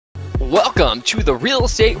Welcome to the Real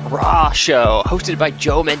Estate Raw Show, hosted by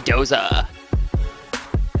Joe Mendoza.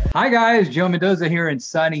 Hi guys, Joe Mendoza here in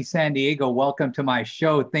sunny San Diego. Welcome to my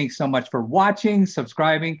show. Thanks so much for watching,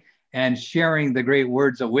 subscribing, and sharing the great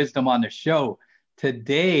words of wisdom on the show.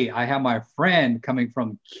 Today, I have my friend coming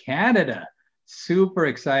from Canada. Super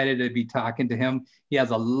excited to be talking to him. He has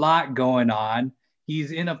a lot going on.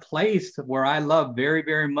 He's in a place where I love very,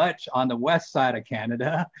 very much on the west side of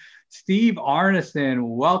Canada. Steve Arneson,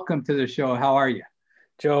 welcome to the show. How are you?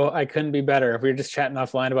 Joe, I couldn't be better. We were just chatting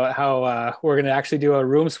offline about how we're going to actually do a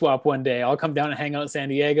room swap one day. I'll come down and hang out in San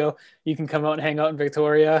Diego. You can come out and hang out in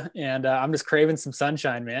Victoria. And I'm just craving some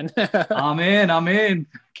sunshine, man. I'm in.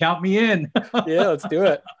 Count me in. Yeah, let's do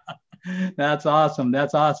it. That's awesome.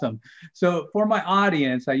 That's awesome. So for my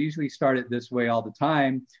audience, I usually start it this way all the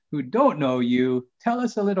time. Who don't know you, tell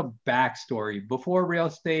us a little backstory before real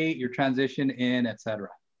estate, your transition in, etc.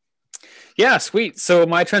 Yeah, sweet. So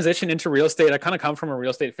my transition into real estate, I kind of come from a real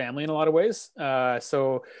estate family in a lot of ways.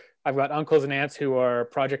 So I've got uncles and aunts who are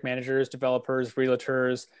project managers, developers,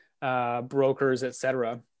 realtors, brokers,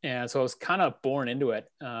 etc. And so I was kind of born into it.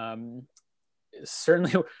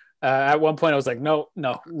 Certainly, at one point I was like, no,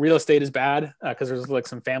 real estate is bad because there's like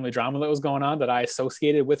some family drama that was going on that I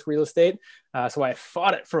associated with real estate. So I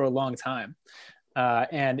fought it for a long time.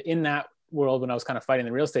 And in that world, when I was kind of fighting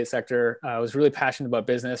the real estate sector, I was really passionate about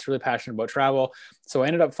business, really passionate about travel. So I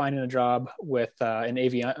ended up finding a job with an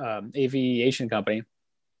aviation company,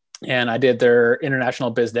 and I did their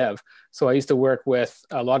international biz dev. So I used to work with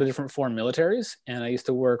a lot of different foreign militaries, and I used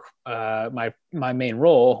to work, my main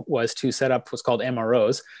role was to set up what's called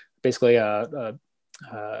MROs, basically a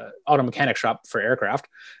auto mechanic shop for aircraft.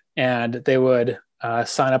 And they would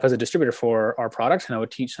sign up as a distributor for our product, and I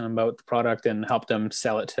would teach them about the product and help them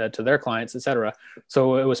sell it to their clients, et cetera.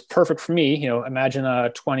 So it was perfect for me. You know, imagine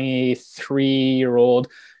a 23-year-old,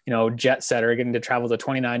 jet setter getting to travel to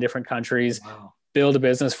 29 different countries, wow, build a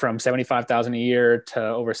business from 75,000 a year to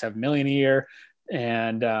over 7 million a year,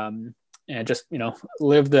 and just,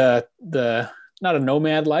 live the not a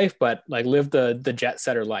nomad life, but like live the jet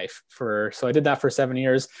setter life so I did that for 7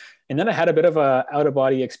 years. And then I had a bit of a out of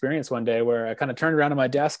body experience one day where I kind of turned around on my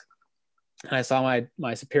desk and I saw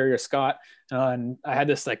my superior, Scott, and I had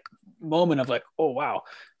this like moment of like, oh, wow.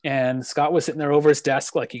 And Scott was sitting there over his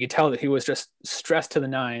desk. Like you could tell that he was just stressed to the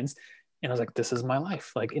nines. And I was like, this is my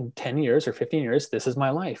life. Like in 10 years or 15 years, this is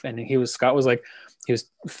my life. And Scott was like, he was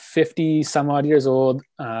 50 some odd years old,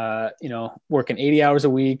 working 80 hours a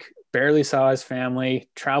week, barely saw his family,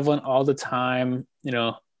 traveling all the time,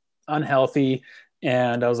 unhealthy.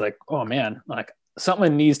 And I was like, oh man, like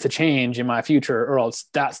something needs to change in my future or else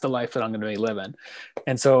that's the life that I'm going to be living.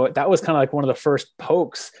 And so that was kind of like one of the first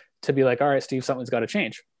pokes to be like, all right, Steve, something's got to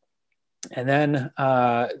change. And then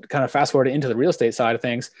kind of fast forward into the real estate side of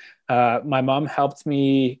things. My mom helped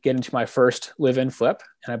me get into my first live-in flip,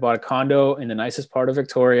 and I bought a condo in the nicest part of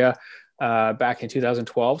Victoria back in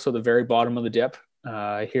 2012. So the very bottom of the dip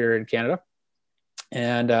here in Canada,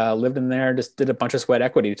 and lived in there, just did a bunch of sweat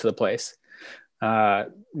equity to the place.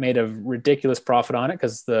 Made a ridiculous profit on it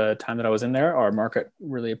because the time that I was in there, our market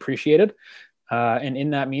really appreciated. And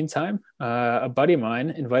in that meantime, a buddy of mine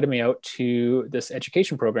invited me out to this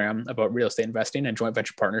education program about real estate investing and joint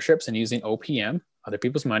venture partnerships and using OPM, other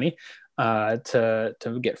people's money, to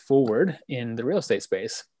get forward in the real estate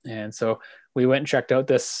space. And so we went and checked out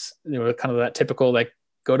this, kind of that typical, like,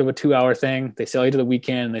 go to a 2-hour thing. They sell you to the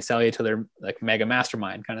weekend, and they sell you to their like mega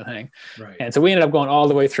mastermind kind of thing. Right. And so we ended up going all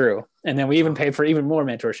the way through. And then we even paid for even more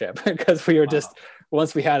mentorship because we were just,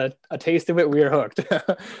 once we had a taste of it, we were hooked.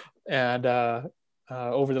 And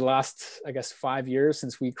over the last, I guess, 5 years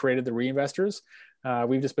since we created the Reinvestors,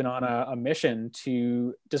 we've just been on a mission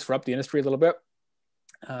to disrupt the industry a little bit.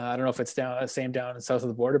 I don't know if it's same down and south of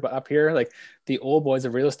the border, but up here, like the old boys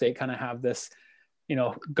of real estate kind of have this,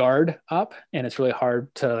 guard up, and it's really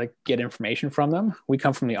hard to like get information from them. We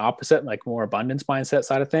come from the opposite, like more abundance mindset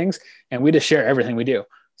side of things, and we just share everything we do.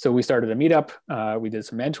 So we started a meetup, we did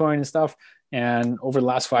some mentoring and stuff. And over the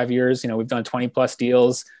last 5 years, we've done 20 plus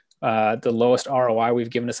deals. The lowest ROI we've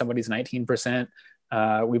given to somebody is 19%.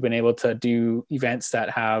 We've been able to do events that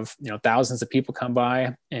have, thousands of people come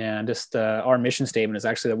by, and just our mission statement is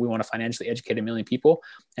actually that we want to financially educate 1 million people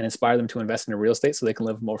and inspire them to invest into real estate so they can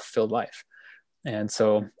live a more fulfilled life. And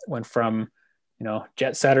so went from,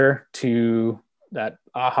 jet setter to that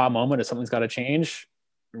aha moment of something's got to change.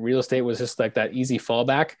 Real estate was just like that easy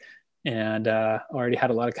fallback, and already had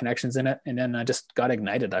a lot of connections in it. And then I just got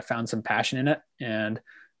ignited. I found some passion in it, and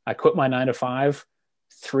I quit my 9-to-5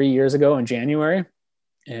 3 years ago in January,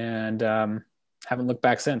 and haven't looked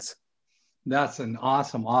back since. That's an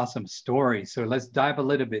awesome, awesome story. So let's dive a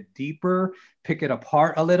little bit deeper, pick it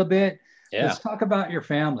apart a little bit. Yeah. Let's talk about your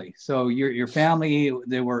family. So your family,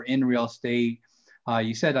 they were in real estate.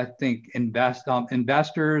 You said, I think,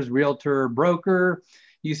 investors, realtor, broker.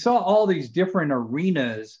 You saw all these different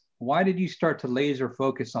arenas. Why did you start to laser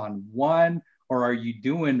focus on one, or are you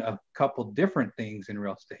doing a couple different things in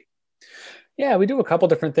real estate? Yeah, we do a couple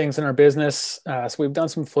different things in our business. So we've done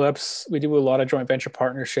some flips. We do a lot of joint venture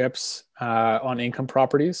partnerships on income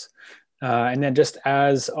properties. And then just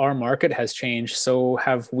as our market has changed, so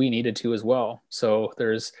have we needed to as well. So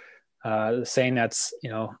there's the saying that's,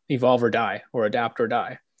 evolve or die, or adapt or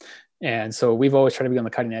die. And so we've always tried to be on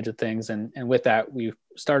the cutting edge of things. And with that, we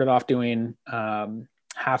started off doing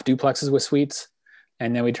half duplexes with suites.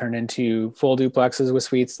 And then we turned into full duplexes with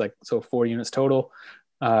suites, so 4 units total.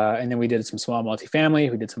 And then we did some small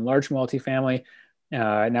multifamily. We did some large multifamily.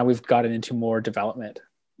 Now we've gotten into more development.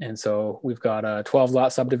 And so we've got a 12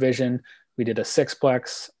 lot subdivision. We did a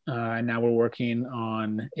 6-plex. And now we're working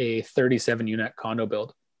on a 37 unit condo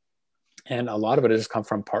build. And a lot of it has come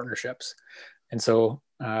from partnerships. And so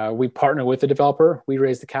we partner with the developer, we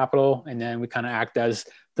raise the capital, and then we kind of act as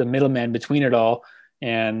the middleman between it all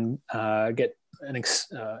and get an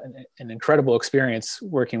incredible experience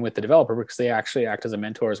working with the developer because they actually act as a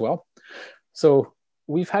mentor as well. So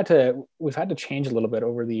we've had to change a little bit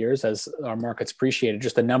over the years as our markets appreciated.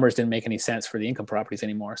 Just the numbers didn't make any sense for the income properties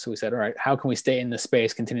anymore. So we said, all right, how can we stay in this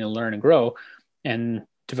space, continue to learn and grow? And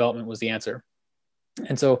development was the answer.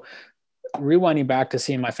 And so rewinding back to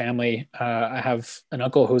seeing my family, I have an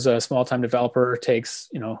uncle who's a small time developer, takes,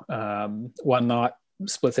 1 lot,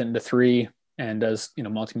 splits it into 3 and does,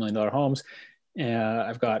 multi-million dollar homes.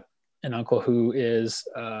 I've got an uncle who is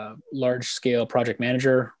a large scale project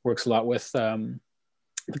manager, works a lot with the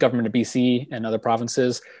government of BC and other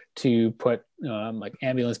provinces to put like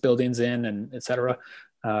ambulance buildings in and et cetera.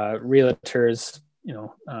 Realtors,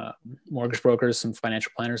 mortgage brokers, some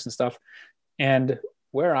financial planners and stuff. And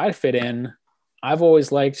where I fit in, I've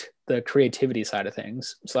always liked the creativity side of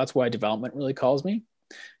things. So that's why development really calls me,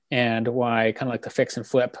 and why kind of like the fix and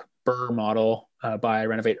flip BRRRR model, buy,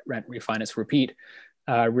 renovate, rent, refinance, repeat,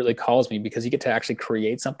 really calls me because you get to actually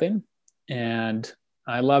create something. And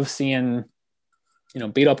I love seeing,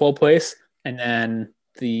 beat up old place and then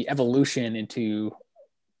the evolution into,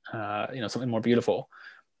 something more beautiful.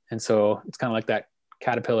 And so it's kind of like that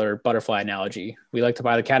caterpillar butterfly analogy. We like to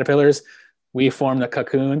buy the caterpillars, we form the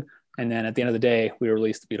cocoon, and then at the end of the day, we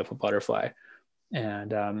release the beautiful butterfly.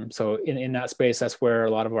 And so in that space, that's where a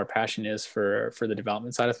lot of our passion is for the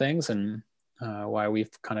development side of things, and why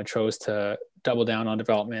we've kind of chose to double down on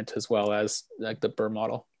development as well as like the BRRRR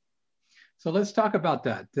model. So let's talk about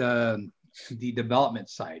that, the development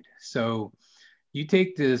side. So you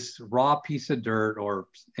take this raw piece of dirt or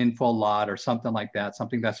info lot or something like that,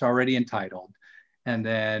 something that's already entitled, and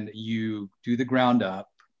then you do the ground up,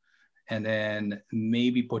 and then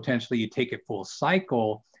maybe potentially you take it full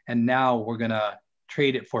cycle, and now we're going to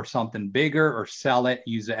trade it for something bigger or sell it,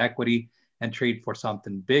 use the equity and trade for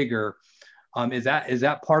something bigger. Is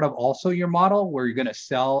that part of also your model where you're going to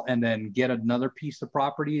sell and then get another piece of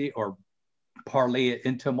property or parlay it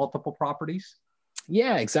into multiple properties?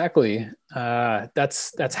 Yeah, exactly.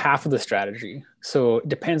 That's half of the strategy. So it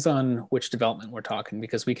depends on which development we're talking,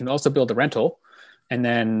 because we can also build a rental. And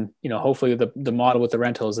then, hopefully the model with the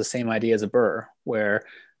rental is the same idea as a BRRRR, where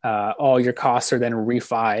all your costs are then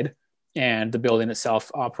refied and the building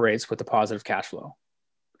itself operates with a positive cash flow.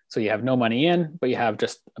 So you have no money in, but you have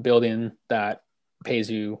just a building that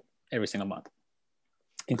pays you every single month,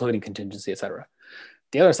 including contingency, et cetera.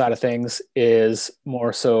 The other side of things is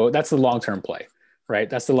more so that's the long-term play, right?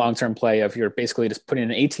 That's the long-term play of you're basically just putting an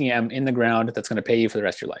ATM in the ground that's going to pay you for the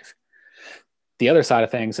rest of your life. The other side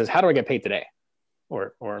of things is, how do I get paid today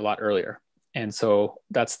or a lot earlier? And so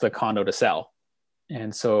that's the condo to sell.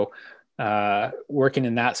 And so working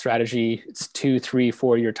in that strategy, it's 2, 3,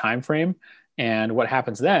 4 year time frame. And what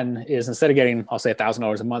happens then is, instead of getting, I'll say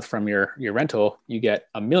 $1,000 a month from your rental, you get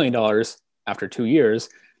 $1 million after 2 years.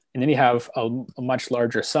 And then you have a much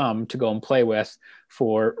larger sum to go and play with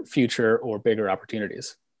for future or bigger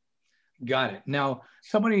opportunities. Got it. Now,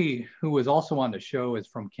 somebody who was also on the show is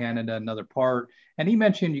from Canada, another part, and he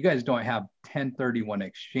mentioned you guys don't have 1031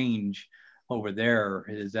 exchange over there.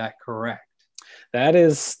 Is that correct? That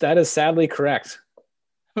is sadly correct.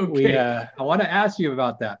 Okay. I want to ask you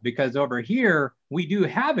about that, because over here we do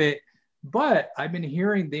have it, but I've been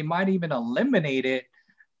hearing they might even eliminate it.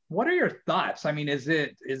 What are your thoughts? I mean, is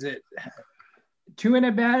it to an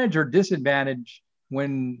advantage or disadvantage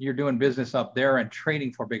when you're doing business up there and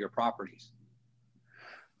trading for bigger properties?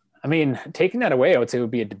 I mean, taking that away, I would say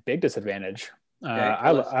would be a big disadvantage. Okay,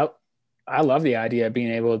 tell us. I love the idea of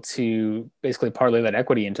being able to basically parlay that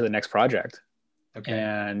equity into the next project. Okay.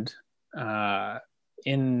 And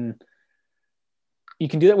in you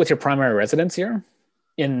can do that with your primary residence here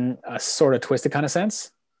in a sort of twisted kind of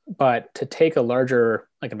sense, but to take a larger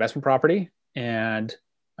like investment property and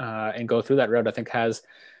go through that route, I think has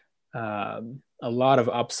a lot of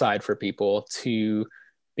upside for people to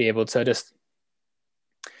be able to just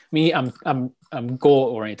me. I'm goal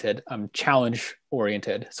oriented. I'm challenge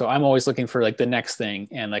oriented. So I'm always looking for like the next thing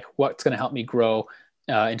and like what's going to help me grow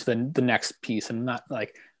into the next piece. And I'm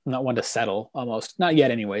not one to settle, almost not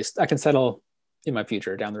yet anyways. I can settle in my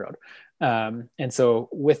future down the road. And so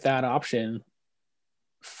with that option,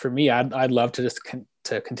 for me, I'd love to just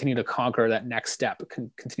to continue to conquer that next step,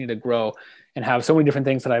 continue to grow, and have so many different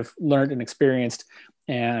things that I've learned and experienced,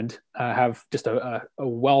 and have just a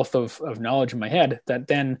wealth of knowledge in my head that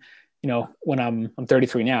then, when I'm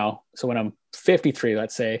 33 now, so when I'm 53,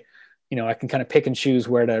 let's say, I can kind of pick and choose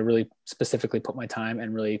where to really specifically put my time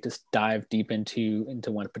and really just dive deep into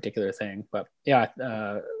one particular thing. But yeah,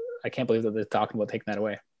 I can't believe that they're talking about taking that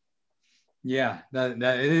away. Yeah, that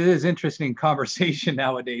it is interesting conversation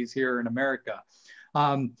nowadays here in America.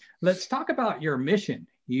 Let's talk about your mission.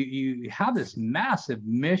 You have this massive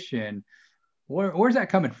mission. Where's that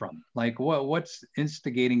coming from? Like what's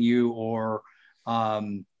instigating you, or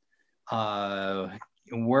where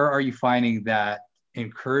are you finding that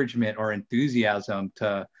encouragement or enthusiasm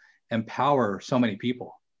to empower so many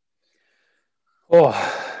people? Oh,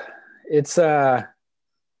 it's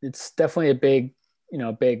definitely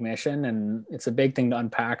a big mission, and it's a big thing to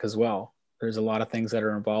unpack as well. There's a lot of things that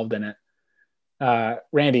are involved in it.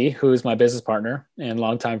 Randy, who is my business partner and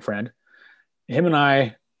longtime friend, him and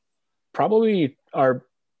I, probably our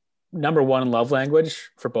number one love language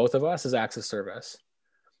for both of us is acts of service.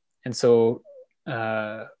 And so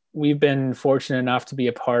we've been fortunate enough to be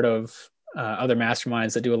a part of other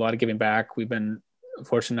masterminds that do a lot of giving back. We've been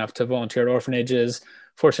fortunate enough to volunteer at orphanages,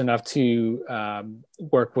 fortunate enough to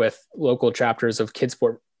work with local chapters of kids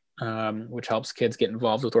sport, which helps kids get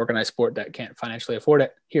involved with organized sport that can't financially afford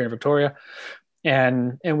it here in Victoria.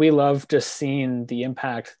 And we love just seeing the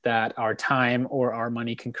impact that our time or our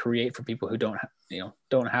money can create for people who don't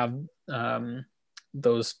have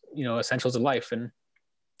those essentials of life. And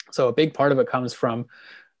so a big part of it comes from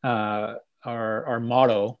our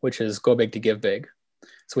motto, which is go big to give big.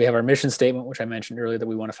 So we have our mission statement, which I mentioned earlier, that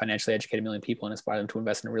we want to financially educate 1 million people and inspire them to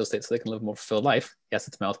invest in real estate so they can live a more fulfilled life. Yes,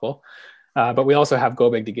 it's a mouthful. But we also have go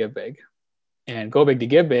big to give big. And go big to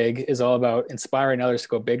give big is all about inspiring others to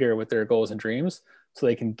go bigger with their goals and dreams so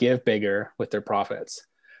they can give bigger with their profits.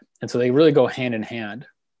 And so they really go hand in hand.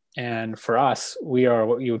 And for us, we are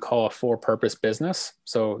what you would call a for-purpose business.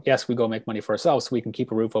 So yes, we go make money for ourselves so we can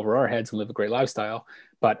keep a roof over our heads and live a great lifestyle.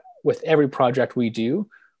 But with every project we do,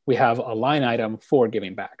 we have a line item for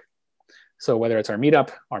giving back. So whether it's our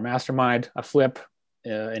meetup, our mastermind, a flip,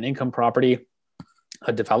 an income property,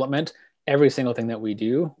 a development, every single thing that we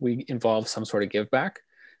do, we involve some sort of give back.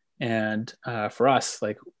 And for us,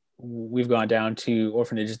 like we've gone down to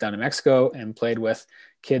orphanages down in Mexico and played with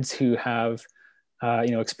kids who have,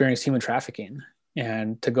 experienced human trafficking.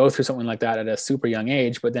 And to go through something like that at a super young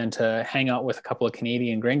age, but then to hang out with a couple of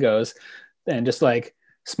Canadian gringos and just like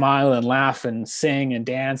smile and laugh and sing and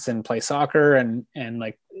dance and play soccer and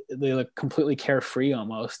like they look completely carefree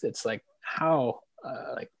almost. It's like how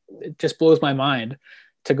it just blows my mind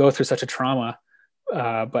to go through such a trauma,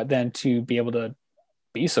 but then to be able to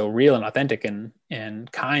be so real and authentic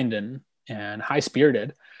and kind and high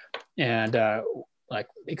spirited, and like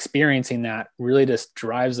experiencing that really just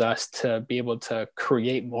drives us to be able to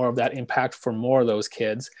create more of that impact for more of those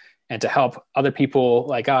kids and to help other people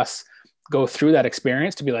like us go through that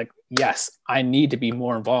experience to be like, yes, I need to be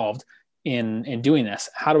more involved in doing this.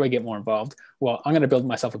 How do I get more involved? Well, I'm going to build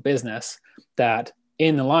myself a business that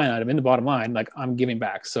in the line item, in the bottom line, like I'm giving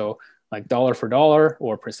back. So like dollar for dollar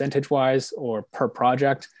or percentage wise or per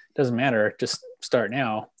project, doesn't matter. Just start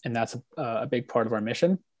now. And that's a big part of our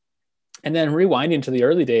mission. And then rewinding to the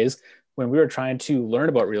early days when we were trying to learn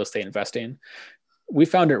about real estate investing, we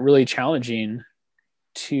found it really challenging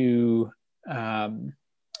to, to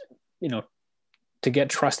get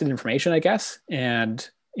trusted information, I guess. And,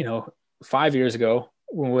 5 years ago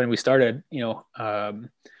when we started,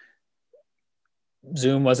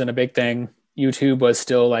 Zoom wasn't a big thing. YouTube was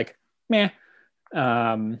still like, meh.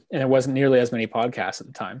 And there wasn't nearly as many podcasts at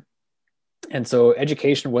the time. And so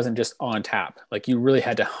education wasn't just on tap. Like you really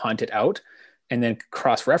had to hunt it out and then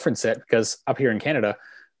cross-reference it, because up here in Canada,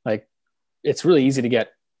 like it's really easy to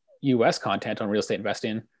get US content on real estate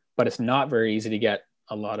investing, but it's not very easy to get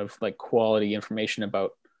a lot of like quality information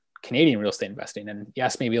about Canadian real estate investing. And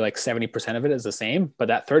yes, maybe like 70% of it is the same, but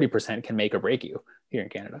that 30% can make or break you here in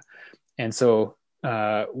Canada. And so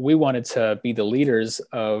we wanted to be the leaders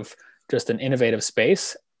of just an innovative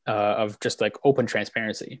space of just like open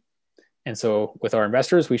transparency. And so with our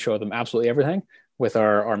investors, we show them absolutely everything. With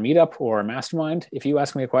our meetup or our mastermind, if you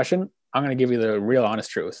ask me a question, I'm going to give you the real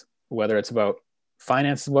honest truth, whether it's about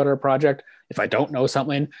finances, about our project, if I don't know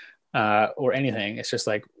something or anything. It's just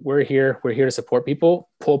like, we're here to support people,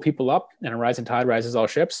 pull people up, and a rising tide rises all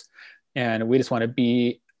ships. And we just want to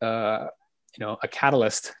be a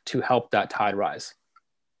catalyst to help that tide rise.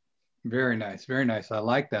 Very nice. Very nice. I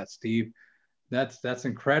like that, Steve. That's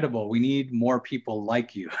incredible. We need more people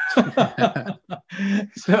like you.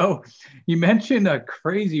 So you mentioned a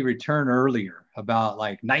crazy return earlier, about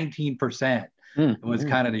like 19%. It was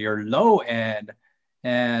kind of your low end.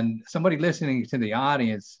 And somebody listening to the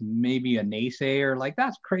audience, maybe a naysayer, like,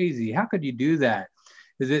 that's crazy. How could you do that?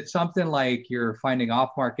 Is it something like you're finding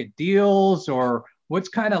off-market deals, or what's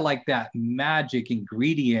kind of like that magic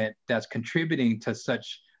ingredient that's contributing to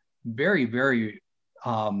such very, very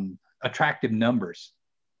attractive numbers?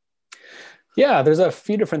 Yeah, there's a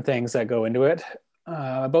few different things that go into it.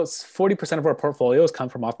 About 40% of our portfolios come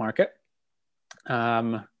from off market.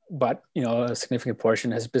 But a significant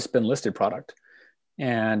portion has just been listed product.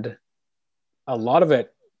 And a lot of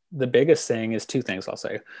it, the biggest thing is two things, I'll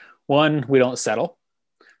say. One, we don't settle.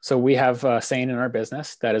 So we have a saying in our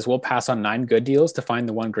business that is, we'll pass on 9 good deals to find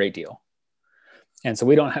the one great deal. And so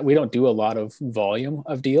we don't do a lot of volume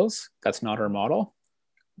of deals. That's not our model.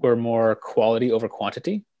 We're more quality over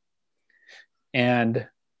quantity. And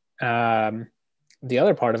the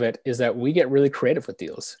other part of it is that we get really creative with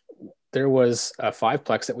deals. There was a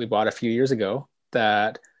 5-plex that we bought a few years ago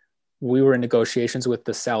that we were in negotiations with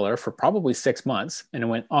the seller for probably 6 months, and it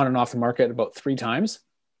went on and off the market about 3 times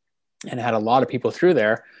and had a lot of people through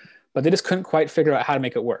there, but they just couldn't quite figure out how to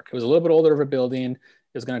make it work. It was a little bit older of a building. It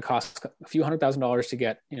was going to cost a few $100,000 to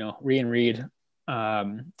get, re-and-read.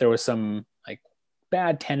 There was some like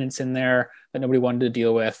bad tenants in there that nobody wanted to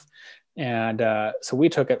deal with. And so we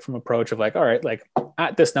took it from approach of like, all right, like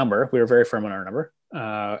at this number, we were very firm on our number.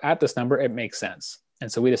 At this number, it makes sense.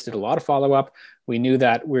 And so we just did a lot of follow-up. We knew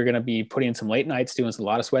that we were going to be putting in some late nights, doing a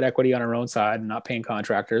lot of sweat equity on our own side and not paying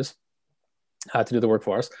contractors to do the work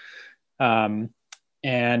for us.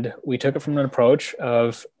 And we took it from an approach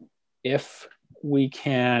of, if we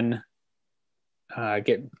can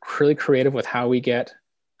get really creative with how we get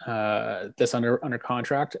this under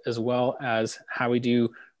contract, as well as how we do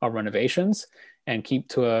our renovations and keep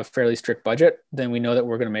to a fairly strict budget, then we know that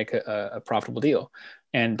we're going to make a profitable deal.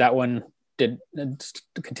 And that one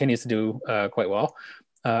continues to do quite well.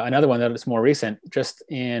 Another one that is more recent, just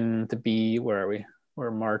in where are we? We're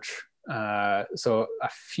March. So a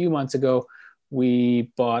few months ago,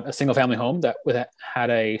 we bought a single family home that had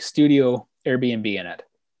a studio Airbnb in it.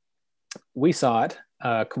 We saw it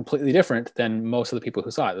completely different than most of the people who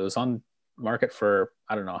saw it. It was on market for,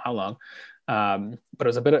 I don't know how long. But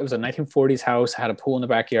it was a 1940s house, had a pool in the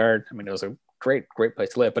backyard. I mean, it was a great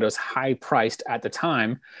place to live, but it was high priced at the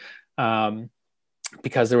time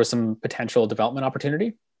because there was some potential development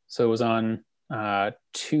opportunity. So it was on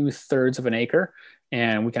 2/3 of an acre,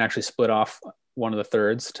 and we can actually split off one of the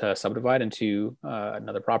thirds to subdivide into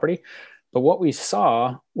another property. But what we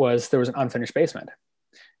saw was there was an unfinished basement.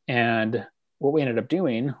 And what we ended up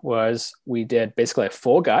doing was we did basically a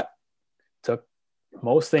full gut, took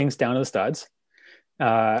most things down to the studs.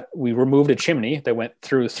 We removed a chimney that went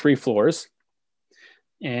through 3 floors.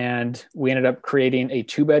 And we ended up creating a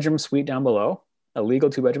 2-bedroom suite down below, a legal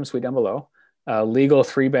 2-bedroom suite down below, a legal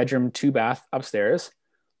 3-bedroom, 2-bath upstairs.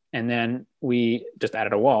 And then we just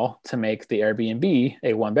added a wall to make the Airbnb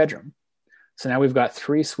a 1-bedroom. So now we've got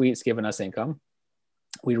 3 suites giving us income.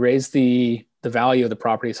 We raised the value of the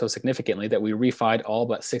property so significantly that we refied all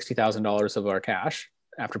but $60,000 of our cash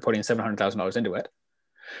after putting $700,000 into it.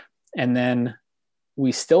 And then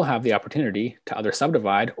we still have the opportunity to either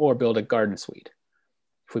subdivide or build a garden suite.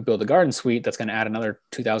 If we build a garden suite, that's going to add another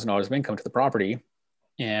 $2,000 of income to the property,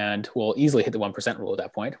 and we'll easily hit the 1% rule at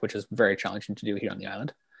that point, which is very challenging to do here on the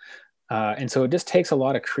island. And so it just takes a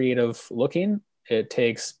lot of creative looking. It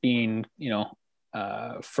takes being,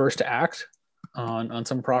 first to act on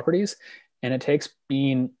some properties, and it takes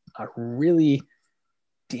being a really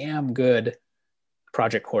damn good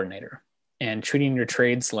project coordinator and treating your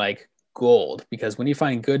trades like gold. Because when you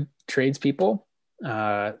find good tradespeople,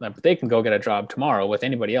 they can go get a job tomorrow with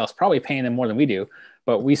anybody else, probably paying them more than we do,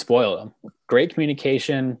 but we spoil them. Great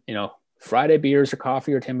communication, Friday beers or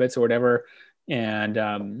coffee or Timbits or whatever.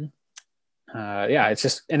 And yeah, it's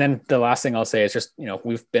just, and then the last thing I'll say is just,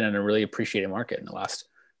 we've been in a really appreciated market in the last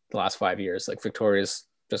 5 years. Like Victoria's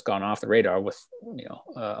just gone off the radar with,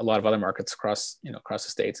 a lot of other markets across the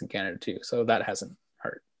States and Canada too. So that hasn't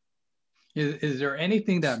hurt. Is there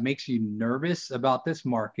anything that makes you nervous about this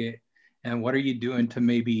market, and what are you doing to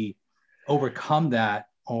maybe overcome that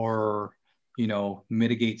or,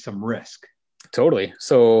 mitigate some risk? Totally.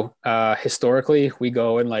 So historically, we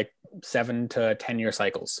go in like 7 to 10 year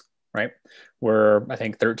cycles, right? We're, I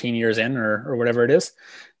think, 13 years in or whatever it is.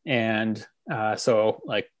 And so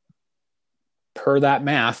like per that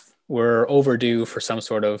math, we're overdue for some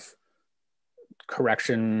sort of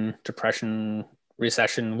correction, depression,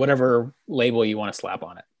 recession, whatever label you want to slap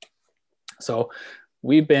on it. So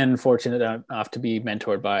we've been fortunate enough to be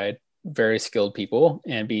mentored by very skilled people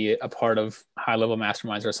and be a part of high-level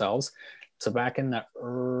masterminds ourselves. So back in the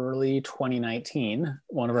early 2019,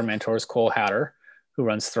 one of our mentors, Cole Hatter, who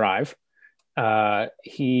runs Thrive,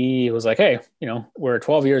 he was like, hey, we're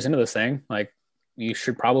 12 years into this thing. Like, you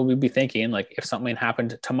should probably be thinking, like, if something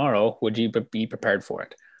happened tomorrow, would you be prepared for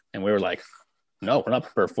it? And we were like, no, we're not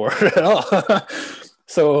prepared for it at all.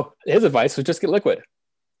 So his advice was just get liquid.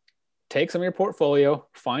 Take some of your portfolio,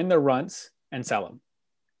 find the runts, and sell them.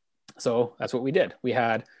 So that's what we did. We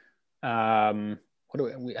had, I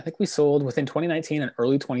think we sold within 2019 and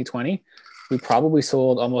early 2020. We probably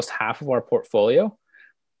sold almost half of our portfolio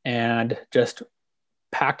and just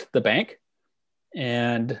packed the bank.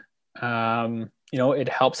 And, it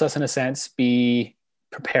helps us in a sense be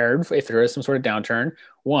prepared if there is some sort of downturn.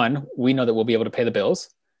 One, we know that we'll be able to pay the bills,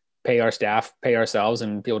 pay our staff, pay ourselves,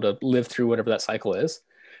 and be able to live through whatever that cycle is.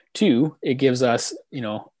 Two, it gives us,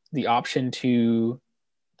 the option to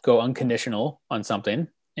go unconditional on something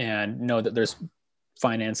and know that there's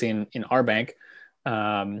financing in our bank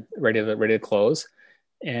ready to close.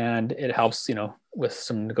 And it helps, with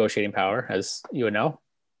some negotiating power, as you would know.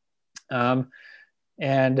 And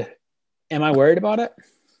am I worried about it?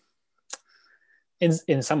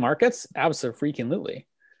 In some markets, absolutely.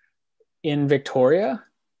 In Victoria,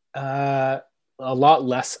 a lot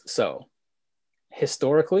less so.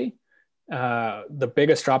 Historically, the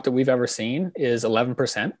biggest drop that we've ever seen is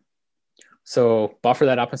 11%. So buffer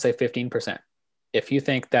that up and say 15%. If you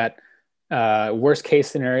think that worst case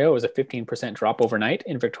scenario is a 15% drop overnight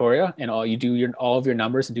in Victoria, and all of your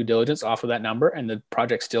numbers and due diligence off of that number, and the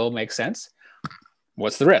project still makes sense,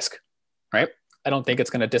 what's the risk, right? I don't think it's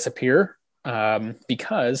going to disappear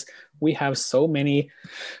because we have so many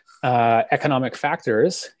economic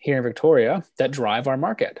factors here in Victoria that drive our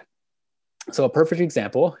market. So a perfect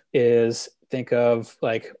example is, think of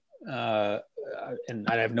like, and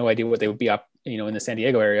I have no idea what they would be up, in the San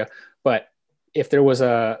Diego area, but if there was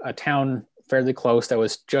a town fairly close that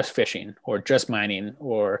was just fishing or just mining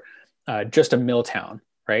or just a mill town,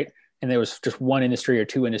 right? And there was just one industry or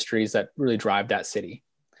two industries that really drive that city.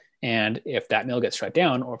 And if that mill gets shut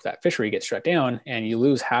down, or if that fishery gets shut down and you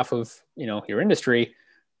lose half of, your industry,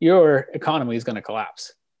 your economy is going to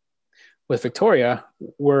collapse. With Victoria,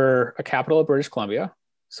 we're a capital of British Columbia.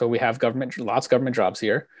 So we have lots of government jobs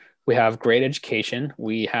here. We have great education.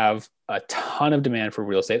 We have a ton of demand for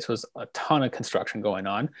real estate. So there's a ton of construction going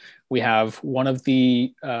on. We have one of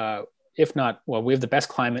the, we have the best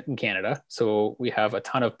climate in Canada. So we have a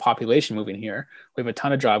ton of population moving here. We have a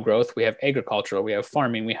ton of job growth. We have agricultural, we have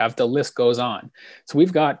farming, the list goes on. So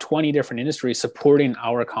we've got 20 different industries supporting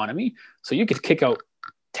our economy. So you could kick out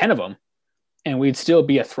 10 of them and we'd still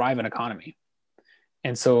be a thriving economy.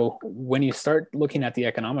 And so when you start looking at the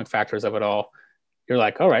economic factors of it all, you're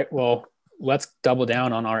like, all right, well, let's double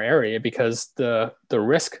down on our area, because the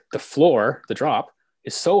risk, the floor, the drop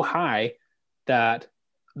is so high that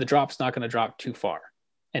the drop's not going to drop too far.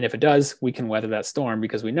 And if it does, we can weather that storm,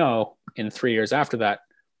 because we know in 3 years after that,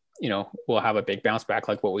 we'll have a big bounce back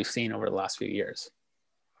like what we've seen over the last few years.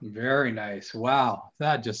 Very nice. Wow.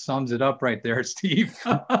 That just sums it up right there, Steve.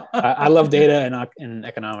 I love data and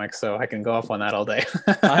economics, so I can go off on that all day.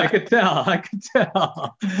 I could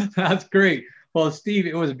tell. That's great. Well, Steve,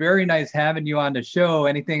 it was very nice having you on the show.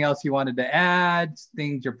 Anything else you wanted to add?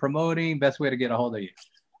 Things you're promoting? Best way to get a hold of you?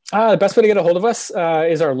 The best way to get a hold of us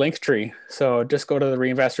is our link tree. So just go to the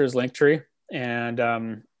Reinvestors link tree, and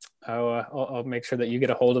I'll make sure that you get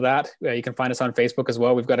a hold of that. You can find us on Facebook as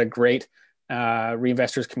well. We've got a great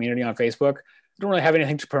Reinvestors community on Facebook. I don't really have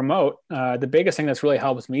anything to promote. The biggest thing that's really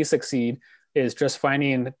helped me succeed is just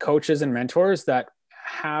finding coaches and mentors that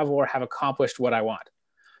have accomplished what I want.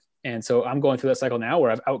 And so I'm going through that cycle now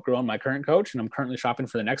where I've outgrown my current coach, and I'm currently shopping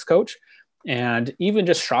for the next coach. And even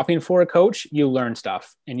just shopping for a coach, you learn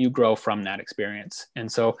stuff and you grow from that experience.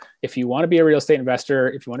 And so if you want to be a real estate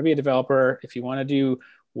investor, if you want to be a developer, if you want to do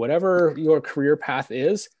whatever your career path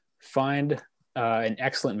is, find an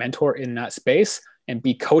excellent mentor in that space and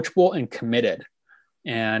be coachable and committed,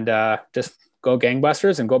 and just go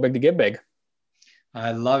gangbusters and go big to get big.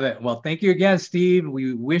 I love it. Well, thank you again, Steve.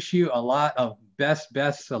 We wish you a lot of best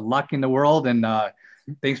luck in the world. And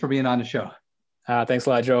thanks for being on the show. Thanks a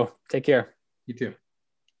lot, Joe. Take care. You too.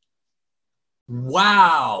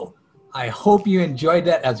 Wow. I hope you enjoyed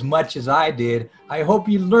that as much as I did. I hope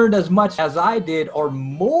you learned as much as I did or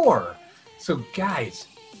more. So guys,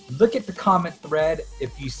 look at the comment thread.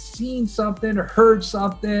 If you've seen something or heard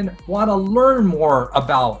something, want to learn more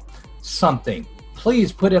about something,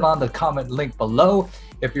 please put it on the comment link below.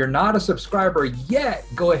 If you're not a subscriber yet,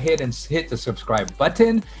 go ahead and hit the subscribe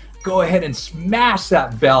button. Go ahead and smash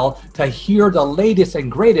that bell to hear the latest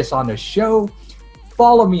and greatest on the show.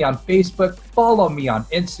 Follow me on Facebook, follow me on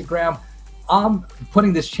Instagram. I'm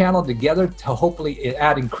putting this channel together to hopefully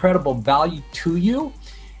add incredible value to you.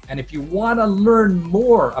 And if you want to learn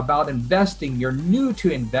more about investing, you're new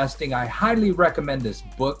to investing, I highly recommend this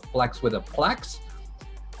book, Flex with a Plex.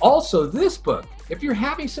 Also, this book, if you're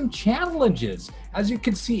having some challenges, as you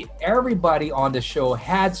can see, everybody on the show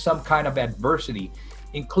had some kind of adversity,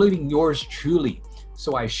 including yours truly.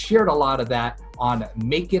 So I shared a lot of that on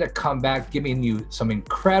Make It a Comeback, giving you some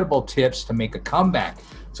incredible tips to make a comeback.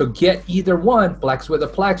 So get either one, Flex with a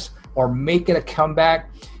Plex or Make It a Comeback.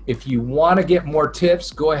 If you want to get more tips,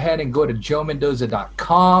 go ahead and go to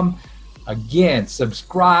joemendoza.com. Again,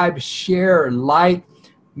 subscribe, share, like,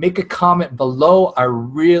 make a comment below. I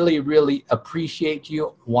really appreciate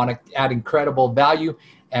you. Want to add incredible value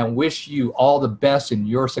and wish you all the best in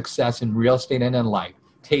your success in real estate and in life.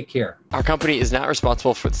 Take care. Our company is not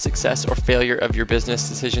responsible for the success or failure of your business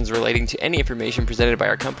decisions relating to any information presented by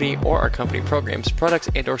our company or our company programs, products,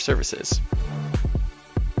 and/or services.